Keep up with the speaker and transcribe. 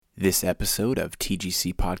This episode of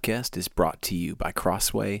TGC Podcast is brought to you by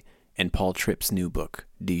Crossway and Paul Tripp's new book,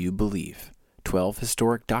 Do You Believe? 12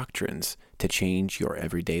 Historic Doctrines to Change Your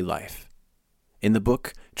Everyday Life. In the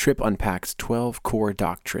book, Tripp unpacks 12 core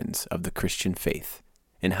doctrines of the Christian faith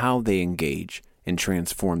and how they engage and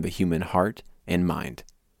transform the human heart and mind.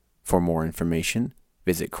 For more information,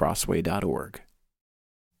 visit crossway.org.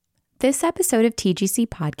 This episode of TGC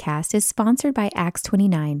Podcast is sponsored by Acts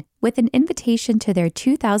 29 with an invitation to their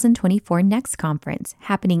 2024 Next Conference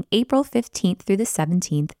happening April 15th through the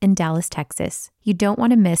 17th in Dallas, Texas. You don't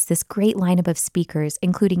want to miss this great lineup of speakers,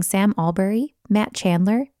 including Sam Albury, Matt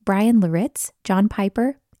Chandler, Brian Laritz, John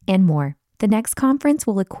Piper, and more. The Next Conference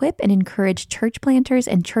will equip and encourage church planters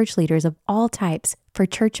and church leaders of all types for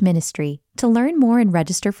church ministry. To learn more and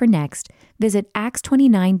register for Next, visit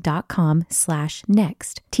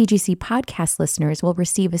acts29.com/next. TGC Podcast listeners will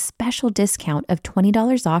receive a special discount of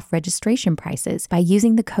 $20 off registration prices by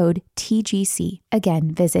using the code TGC.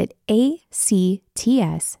 Again, visit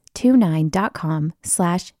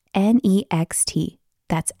acts29.com/next.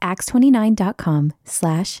 That's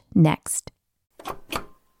acts29.com/next.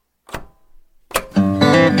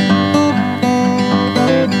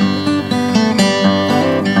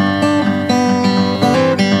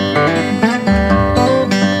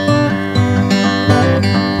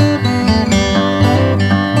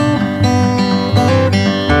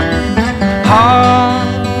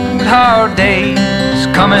 Hard days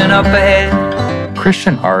coming up ahead.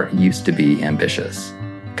 Christian art used to be ambitious.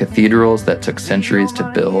 Cathedrals that took centuries to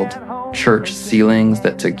build, church ceilings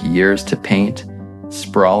that took years to paint,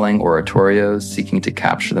 sprawling oratorios seeking to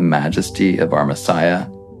capture the majesty of our Messiah.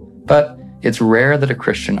 But it's rare that a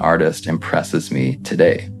Christian artist impresses me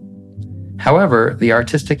today. However, the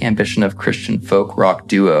artistic ambition of Christian folk rock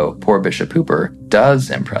duo Poor Bishop Hooper does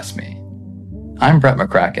impress me. I'm Brett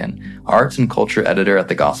McCracken, Arts and Culture Editor at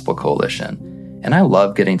the Gospel Coalition, and I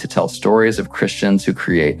love getting to tell stories of Christians who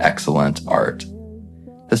create excellent art.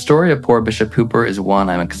 The story of Poor Bishop Hooper is one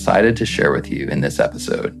I'm excited to share with you in this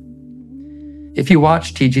episode. If you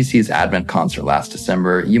watched TGC's Advent concert last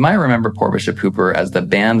December, you might remember Poor Bishop Hooper as the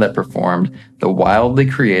band that performed the wildly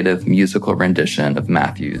creative musical rendition of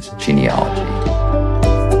Matthew's genealogy.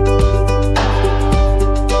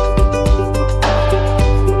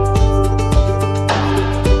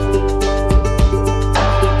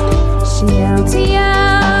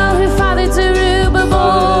 Shealtiel, who fathered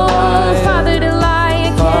Zerubbabel, fathered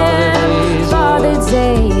Eliakim, fathered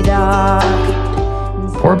Zadok.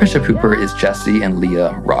 Poor Bishop Hooper is Jesse and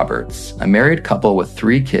Leah Roberts, a married couple with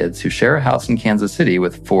 3 kids who share a house in Kansas City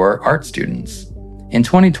with 4 art students. In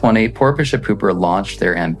 2020, Poor Bishop Hooper launched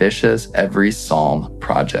their ambitious Every Psalm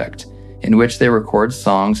project, in which they record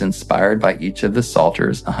songs inspired by each of the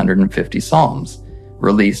Psalter's 150 psalms,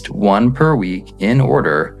 released one per week in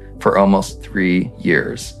order for almost 3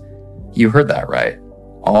 years. You heard that right.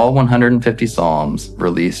 All 150 psalms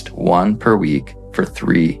released one per week for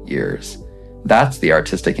 3 years. That's the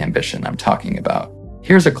artistic ambition I'm talking about.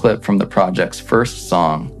 Here's a clip from the project's first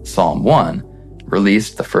song, Psalm 1,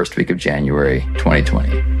 released the first week of January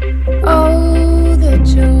 2020. Oh, the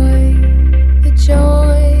joy, the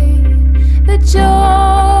joy, the joy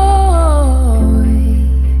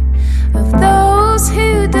of those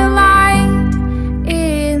who delight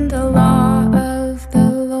in the law of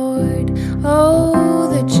the Lord. Oh,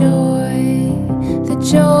 the joy, the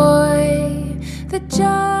joy, the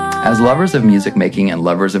joy. As lovers of music making and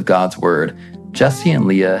lovers of God's word, Jesse and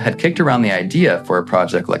Leah had kicked around the idea for a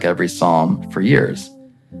project like Every Psalm for years,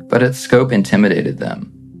 but its scope intimidated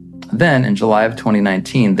them. Then, in July of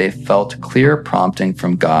 2019, they felt clear prompting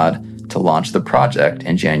from God to launch the project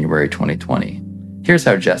in January 2020. Here's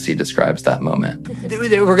how Jesse describes that moment.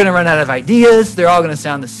 We're going to run out of ideas. They're all going to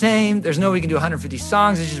sound the same. There's no way we can do 150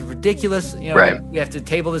 songs. It's just ridiculous. Right. We have to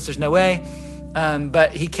table this. There's no way.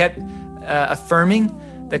 But he kept affirming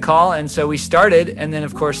the call, and so we started. And then,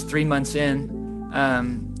 of course, 3 months in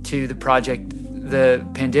to the project, the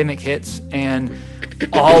pandemic hits, and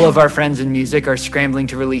all of our friends in music are scrambling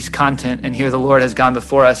to release content. And here the Lord has gone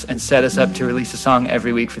before us and set us up to release a song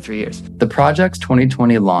every week for 3 years. The project's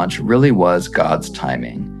 2020 launch really was God's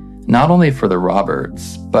timing, not only for the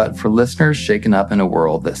Roberts, but for listeners shaken up in a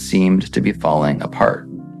world that seemed to be falling apart.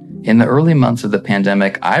 In the early months of the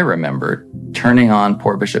pandemic, I remembered turning on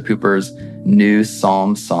Poor Bishop Hooper's new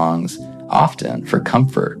psalm songs often for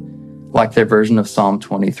comfort, like their version of Psalm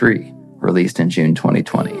 23, released in June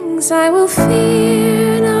 2020. I will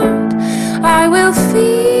fear not, I will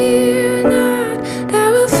fear not,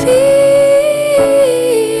 I will fear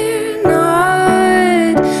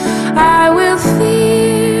not, I will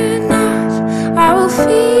fear not, I will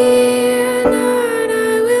fear not,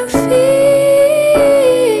 I will fear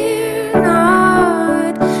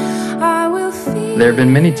There have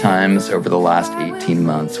been many times over the last 18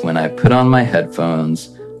 months when I put on my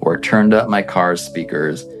headphones or turned up my car's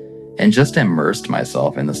speakers and just immersed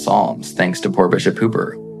myself in the Psalms, thanks to poor Bishop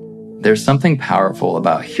Hooper. There's something powerful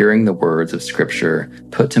about hearing the words of Scripture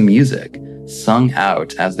put to music, sung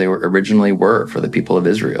out as they originally were for the people of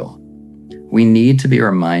Israel. We need to be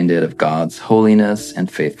reminded of God's holiness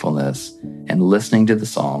and faithfulness, and listening to the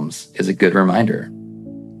Psalms is a good reminder.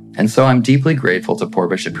 And so I'm deeply grateful to poor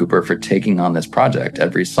Bishop Hooper for taking on this project,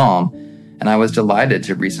 Every Psalm, and I was delighted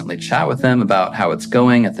to recently chat with him about how it's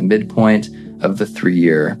going at the midpoint of the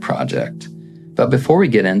 3-year project. But before we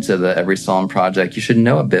get into the Every Psalm project, you should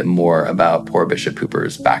know a bit more about poor Bishop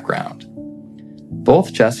Hooper's background.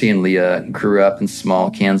 Both Jesse and Leah grew up in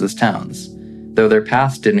small Kansas towns, though their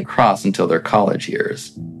paths didn't cross until their college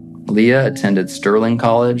years. Leah attended Sterling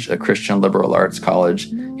College, a Christian liberal arts college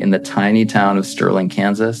in the tiny town of Sterling,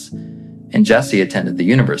 Kansas, and Jesse attended the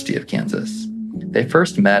University of Kansas. They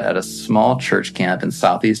first met at a small church camp in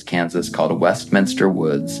southeast Kansas called Westminster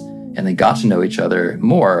Woods, and they got to know each other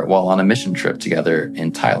more while on a mission trip together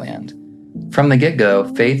in Thailand. From the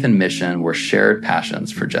get-go, faith and mission were shared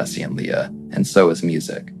passions for Jesse and Leah, and so is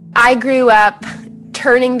music. I grew up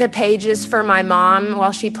turning the pages for my mom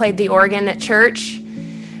while she played the organ at church.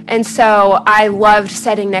 And so I loved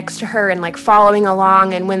sitting next to her and following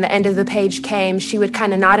along. And when the end of the page came, she would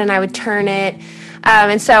kind of nod and I would turn it.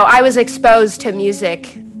 And so I was exposed to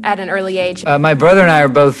music at an early age. My brother and I are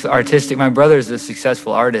both artistic. My brother is a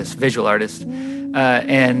successful artist, visual artist.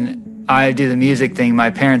 And I do the music thing. My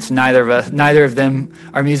parents, neither of them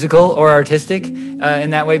are musical or artistic in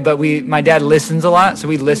that way. But my dad listens a lot, so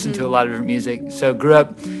we listen to a lot of different music. So grew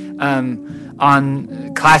up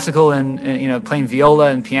on classical and playing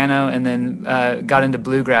viola and piano, and then got into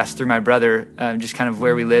bluegrass through my brother, just kind of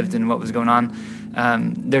where we lived and what was going on.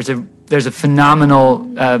 There's a phenomenal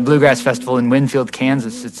bluegrass festival in Winfield,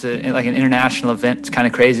 Kansas. It's like an international event. It's kind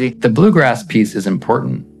of crazy. The bluegrass piece is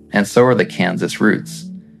important, and so are the Kansas roots.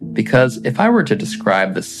 Because if I were to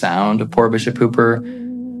describe the sound of poor Bishop Hooper,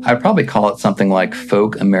 I'd probably call it something like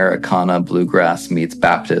folk Americana bluegrass meets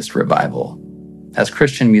Baptist revival. As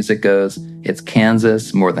Christian music goes, it's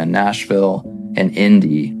Kansas more than Nashville, and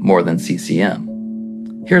indie more than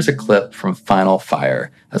CCM. Here's a clip from Final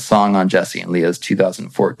Fire, a song on Jesse and Leah's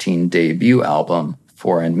 2014 debut album,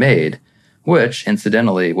 Foreign Made, which,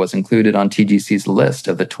 incidentally, was included on TGC's list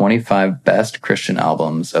of the 25 best Christian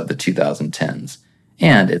albums of the 2010s.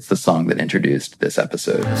 And it's the song that introduced this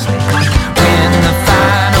episode. When the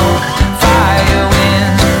final fire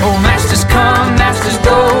wins, oh, masters come, masters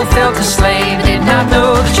go, felt a slave, did not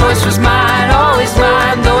know the choice was mine, always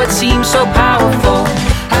mine, though it seems so powerful.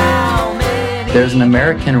 There's an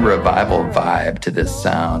American revival vibe to this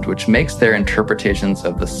sound, which makes their interpretations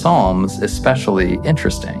of the Psalms especially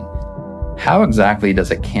interesting. How exactly does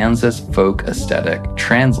a Kansas folk aesthetic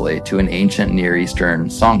translate to an ancient Near Eastern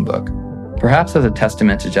songbook? Perhaps as a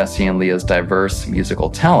testament to Jesse and Leah's diverse musical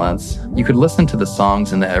talents, you could listen to the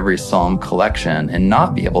songs in the Every Psalm collection and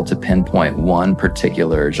not be able to pinpoint one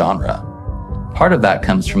particular genre. Part of that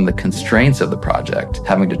comes from the constraints of the project,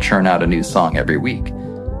 having to churn out a new song every week.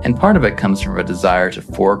 And part of it comes from a desire to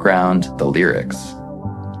foreground the lyrics.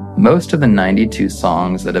 Most of the 92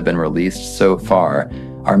 songs that have been released so far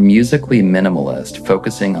are musically minimalist,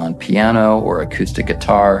 focusing on piano or acoustic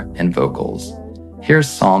guitar and vocals. Here's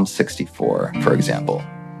Psalm 64, for example.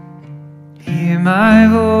 Hear my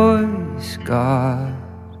voice, God.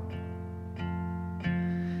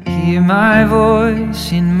 Hear my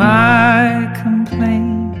voice in my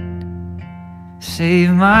complaint.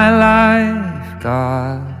 Save my life,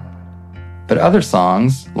 God. But other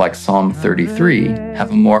songs, like Psalm 33,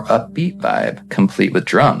 have a more upbeat vibe, complete with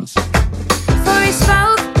drums. For he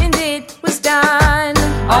spoke and it was done.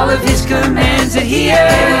 All of his commands that he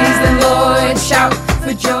Praise the Lord, shout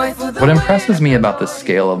for joy for the What impresses me about the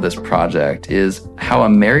scale of this project is how a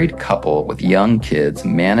married couple with young kids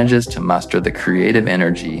manages to muster the creative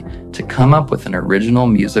energy to come up with an original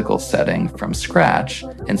musical setting from scratch,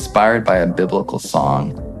 inspired by a biblical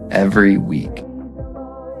song, every week.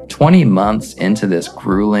 20 months into this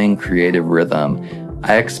grueling creative rhythm,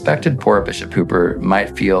 I expected poor Bishop Hooper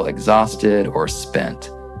might feel exhausted or spent.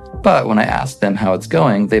 But when I asked them how it's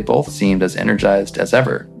going, they both seemed as energized as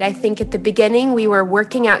ever. I think at the beginning we were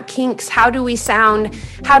working out kinks. How do we sound?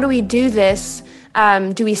 How do we do this?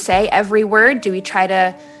 Do we say every word? Do we try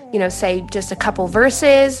to, say just a couple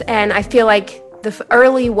verses? And I feel like the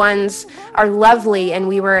early ones are lovely, and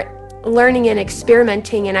we were learning and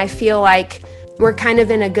experimenting, and I feel like we're kind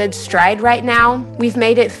of in a good stride right now. We've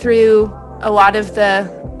made it through a lot of the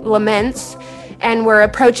laments, and we're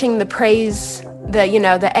approaching the praise,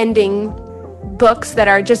 the ending books that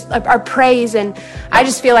are just are praise, and I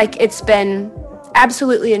just feel like it's been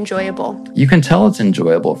absolutely enjoyable. You can tell it's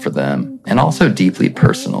enjoyable for them and also deeply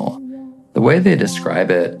personal. The way they describe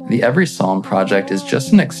it, the Every Psalm Project is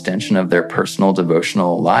just an extension of their personal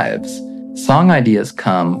devotional lives. Song ideas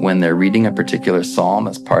come when they're reading a particular psalm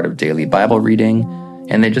as part of daily Bible reading,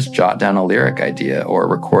 and they just jot down a lyric idea or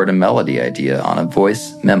record a melody idea on a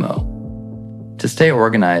voice memo. To stay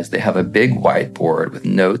organized, they have a big whiteboard with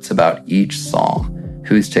notes about each psalm,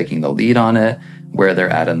 who's taking the lead on it, where they're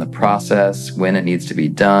at in the process, when it needs to be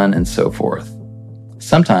done, and so forth.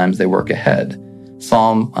 Sometimes they work ahead.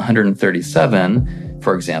 Psalm 137,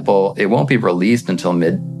 for example, it won't be released until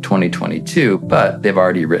mid-2022, but they've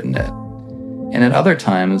already written it. And at other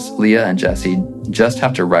times, Leah and Jesse just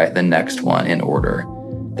have to write the next one in order.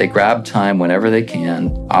 They grab time whenever they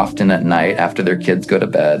can, often at night after their kids go to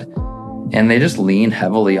bed, and they just lean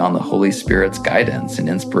heavily on the Holy Spirit's guidance and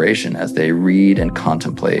inspiration as they read and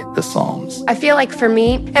contemplate the Psalms. I feel like for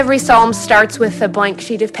me, every psalm starts with a blank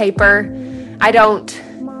sheet of paper. I don't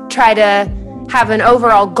try to have an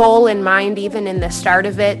overall goal in mind, even in the start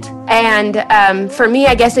of it. And for me,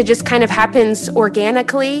 I guess it just kind of happens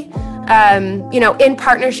organically, in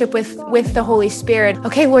partnership with the Holy Spirit.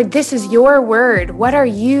 Okay, Lord, this is your word. What are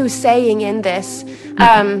you saying in this?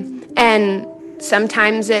 And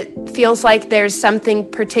sometimes it feels like there's something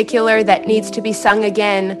particular that needs to be sung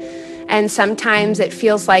again. And sometimes it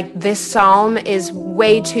feels like this psalm is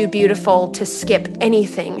way too beautiful to skip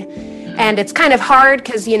anything. And it's kind of hard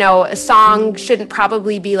because, a song shouldn't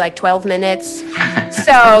probably be like 12 minutes.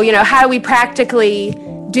 So, how do we practically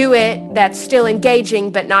do it that's still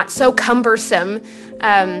engaging but not so cumbersome?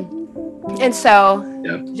 And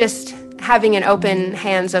so just having an open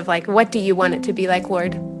hands of like, what do you want it to be like,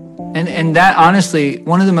 Lord? And that, honestly,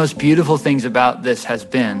 one of the most beautiful things about this has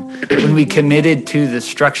been when we committed to the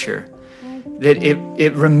structure, that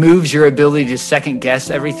it removes your ability to second guess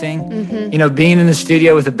everything. Mm-hmm. Being in the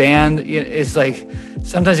studio with a band, it's like,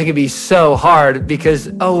 sometimes it can be so hard because,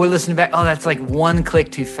 we're listening back, that's like one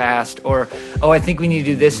click too fast, or, I think we need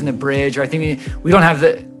to do this in the bridge, or I think we don't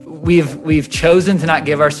have we've chosen to not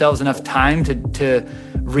give ourselves enough time to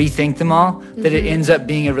rethink them all, that it ends up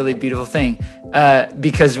being a really beautiful thing.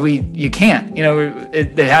 Because you can't,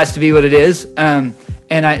 it has to be what it is.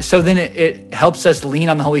 So then it helps us lean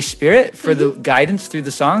on the Holy Spirit for the guidance through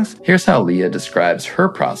the songs. Here's how Leah describes her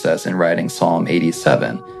process in writing Psalm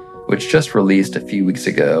 87, which just released a few weeks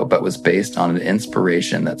ago, but was based on an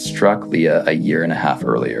inspiration that struck Leah a year and a half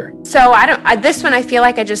earlier. So this one, I feel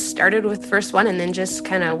like I just started with the first one and then just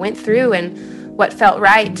kind of went through and what felt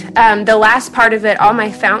right. The last part of it, all my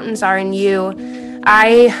fountains are in you.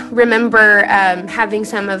 I remember having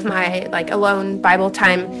some of my alone Bible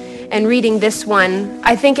time and reading this one.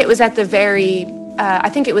 I think it was at I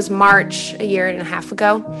think it was March a year and a half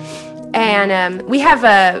ago. And we have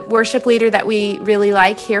a worship leader that we really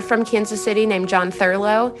like here from Kansas City named John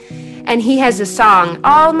Thurlow. And he has a song,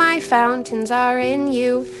 All My Fountains Are in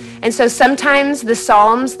You. And so sometimes the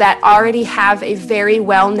Psalms that already have a very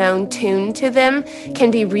well-known tune to them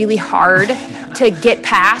can be really hard to get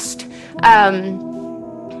past.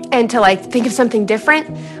 And to think of something different.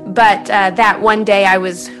 But that one day I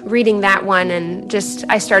was reading that one and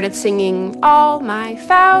I started singing, all my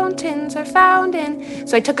fountains are found in.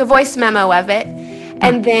 So I took a voice memo of it.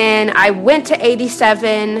 And then I went to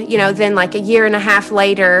 87, then a year and a half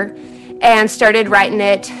later and started writing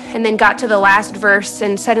it, and then got to the last verse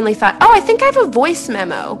and suddenly thought, I think I have a voice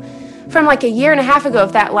memo from a year and a half ago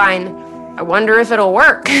of that line. I wonder if it'll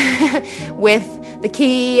work with the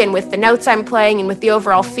key and with the notes I'm playing and with the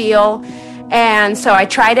overall feel. And so I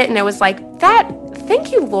tried it and I was like,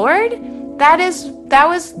 thank you, Lord. That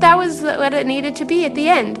was what it needed to be at the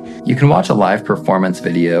end. You can watch a live performance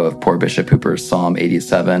video of Poor Bishop Hooper's Psalm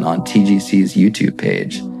 87 on TGC's YouTube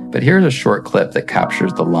page. But here's a short clip that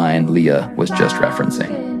captures the line Leah was just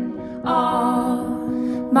referencing. All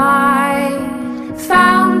my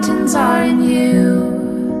fountains are in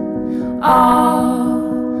you. All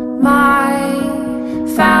my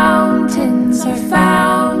fountains are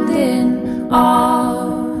found in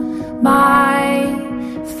all. My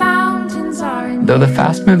fountains are in. Though the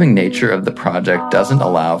fast-moving nature of the project doesn't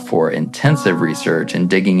allow for intensive research and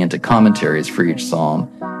digging into commentaries for each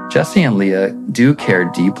psalm, Jesse and Leah do care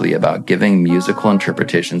deeply about giving musical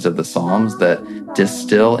interpretations of the Psalms that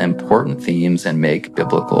distill important themes and make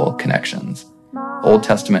biblical connections. Old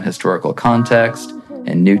Testament historical context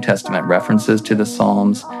and New Testament references to the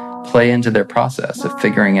Psalms play into their process of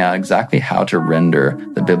figuring out exactly how to render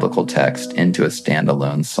the biblical text into a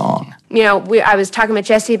standalone song. I was talking with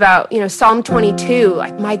Jesse about, Psalm 22,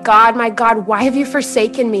 my God, why have you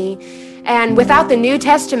forsaken me? And without the New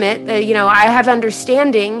Testament, I have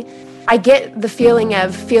understanding. I get the feeling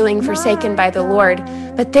of feeling forsaken by the Lord.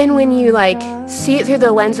 But then when you see it through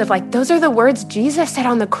the lens of those are the words Jesus said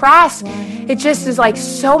on the cross, it just is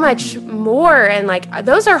so much more. And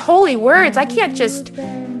those are holy words. I can't just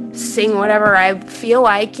sing whatever I feel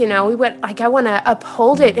like, I want to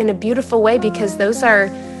uphold it in a beautiful way, because those are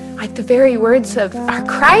the very words of our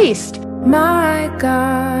Christ. My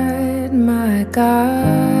God,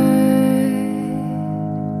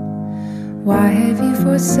 why have you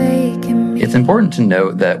forsaken me? It's important to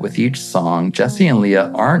note that with each song, Jesse and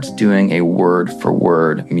Leah aren't doing a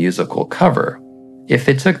word-for-word musical cover. If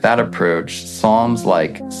they took that approach, psalms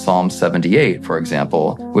like Psalm 78, for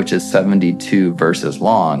example, which is 72 verses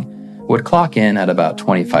long, would clock in at about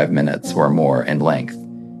 25 minutes or more in length.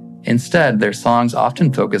 Instead, their songs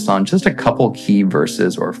often focus on just a couple key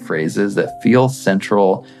verses or phrases that feel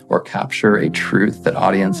central or capture a truth that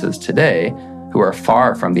audiences today, who are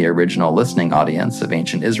far from the original listening audience of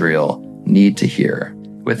ancient Israel, need to hear.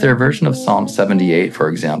 With their version of Psalm 78, for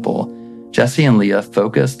example, Jesse and Leah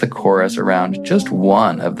focused the chorus around just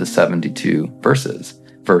one of the 72 verses,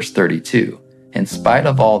 verse 32. In spite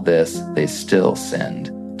of all this, they still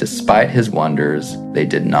sinned. Despite his wonders, they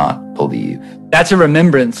did not believe. That's a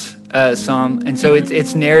remembrance psalm, and so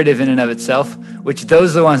it's narrative in and of itself, which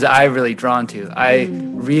those are the ones that I'm really drawn to. I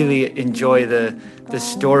really enjoy the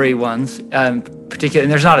story ones, particularly, and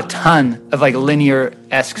there's not a ton of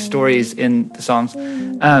linear-esque stories in the Psalms,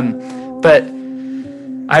 but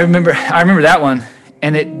I remember that one,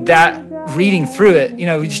 and that reading through it,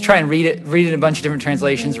 we just try and read it in a bunch of different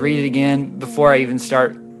translations, read it again before I even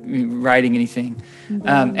start writing anything,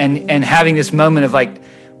 and having this moment of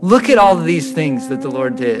look at all of these things that the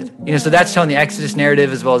Lord did. So that's telling the Exodus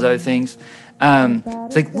narrative as well as other things.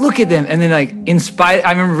 It's look at them. And then I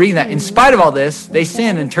remember reading that, in spite of all this, they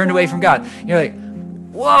sinned and turned away from God. You're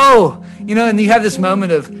whoa, and you have this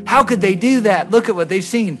moment of, how could they do that? Look at what they've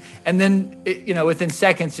seen. And then, within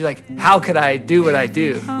seconds, you're how could I do what I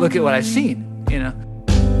do? Look at what I've seen, In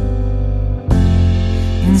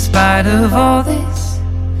spite of all this,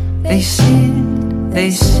 they sinned.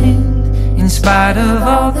 In spite of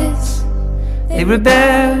all this, they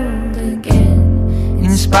rebelled again.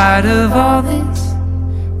 In spite of all this,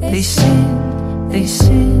 they sinned.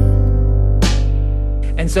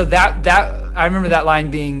 And so that I remember that line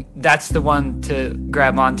being, that's the one to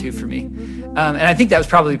grab onto for me. And I think that was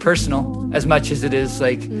probably personal as much as it is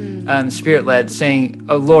spirit-led, saying,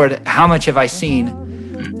 oh Lord, how much have I seen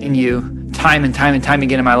in you time and time and time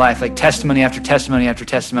again in my life, testimony after testimony after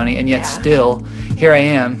testimony, and yet still here I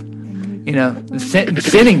am,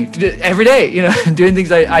 sinning every day, doing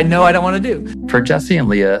things I know I don't want to do. For Jesse and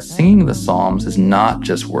Leah, singing the Psalms is not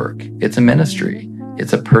just work. It's a ministry.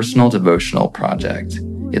 It's a personal devotional project.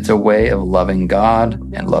 It's a way of loving God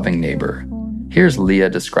and loving neighbor. Here's Leah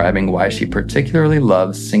describing why she particularly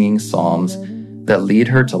loves singing psalms that lead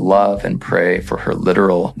her to love and pray for her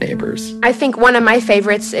literal neighbors. I think one of my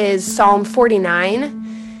favorites is Psalm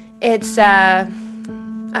 49. It's the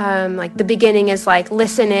beginning is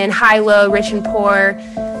listen in, high, low, rich and poor.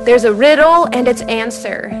 There's a riddle and its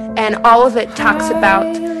answer, and all of it talks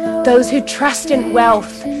about those who trust in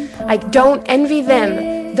wealth. Don't envy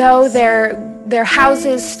them, though their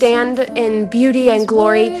houses stand in beauty and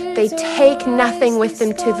glory. They take nothing with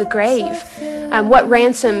them to the grave. What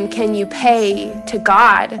ransom can you pay to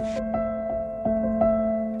God?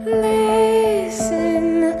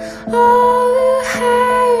 Listen, all who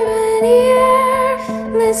have an ear,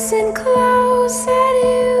 listen close and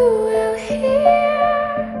you will hear.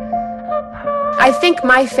 I think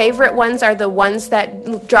my favorite ones are the ones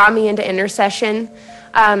that draw me into intercession.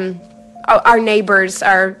 Our neighbors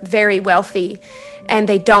are very wealthy and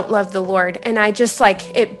they don't love the Lord. And I just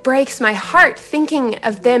it breaks my heart thinking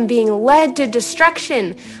of them being led to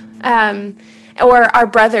destruction. Or our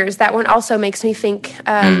brothers, that one also makes me think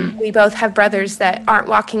we both have brothers that aren't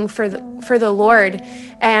walking for the Lord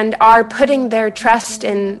and are putting their trust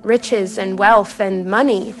in riches and wealth and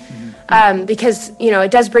money because,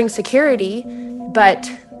 it does bring security, but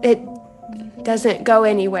it doesn't go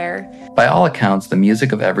anywhere. By all accounts, the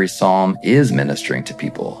music of every psalm is ministering to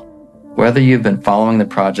people. Whether you've been following the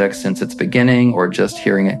project since its beginning or just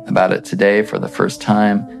hearing about it today for the first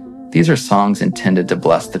time, these are songs intended to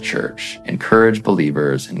bless the church, encourage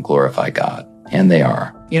believers, and glorify God. And they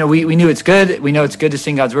are. We knew it's good. We know it's good to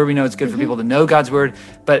sing God's word. We know it's good for people to know God's word.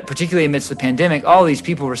 But particularly amidst the pandemic, all these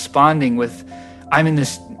people responding with, I'm in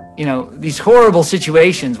this, these horrible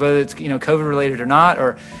situations, whether it's, COVID related or not,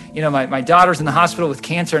 or, my daughter's in the hospital with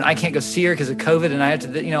cancer and I can't go see her because of COVID and I have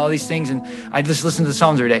to, all these things, and I just listen to the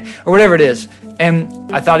Psalms every day or whatever it is.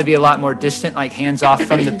 And I thought it'd be a lot more distant, like hands off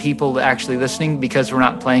from the people actually listening, because we're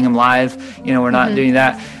not playing them live, we're not doing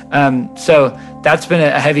that. So that's been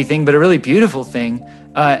a heavy thing, but a really beautiful thing,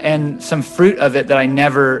 and some fruit of it that I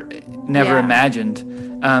never imagined.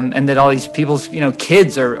 And that all these people's,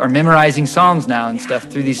 kids are memorizing Psalms now and stuff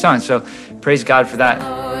through these songs. So praise God for that.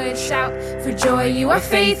 Lord, shout for joy, you are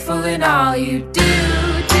faithful in all you do.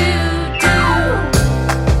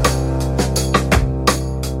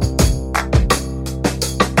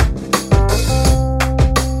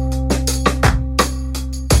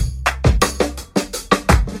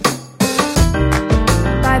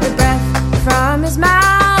 By the breath from his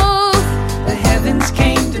mouth, The heavens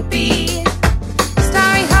came to be.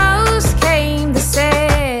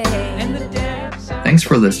 Thanks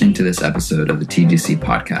for listening to this episode of the TGC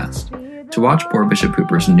podcast. To watch poor Bishop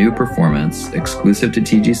Hooper's new performance, exclusive to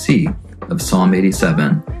TGC, of Psalm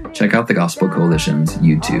 87, check out the Gospel Coalition's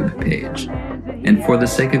YouTube page. And for the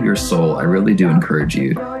sake of your soul, I really do encourage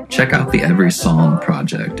you, check out the Every Psalm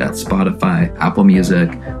Project at Spotify, Apple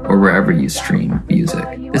Music, or wherever you stream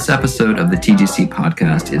music. This episode of the TGC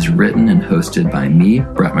podcast is written and hosted by me,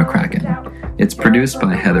 Brett McCracken. It's produced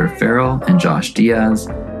by Heather Farrell and Josh Diaz,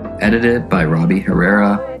 edited by Robbie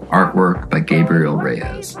Herrera, artwork by Gabriel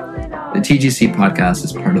Reyes. The TGC podcast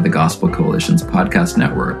is part of the Gospel Coalition's podcast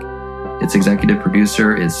network. Its executive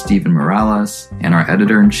producer is Stephen Morales, and our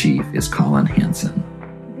editor-in-chief is Colin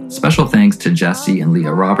Hansen. Special thanks to Jesse and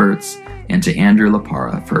Leah Roberts, and to Andrew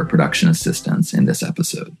LaPara for production assistance in this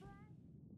episode.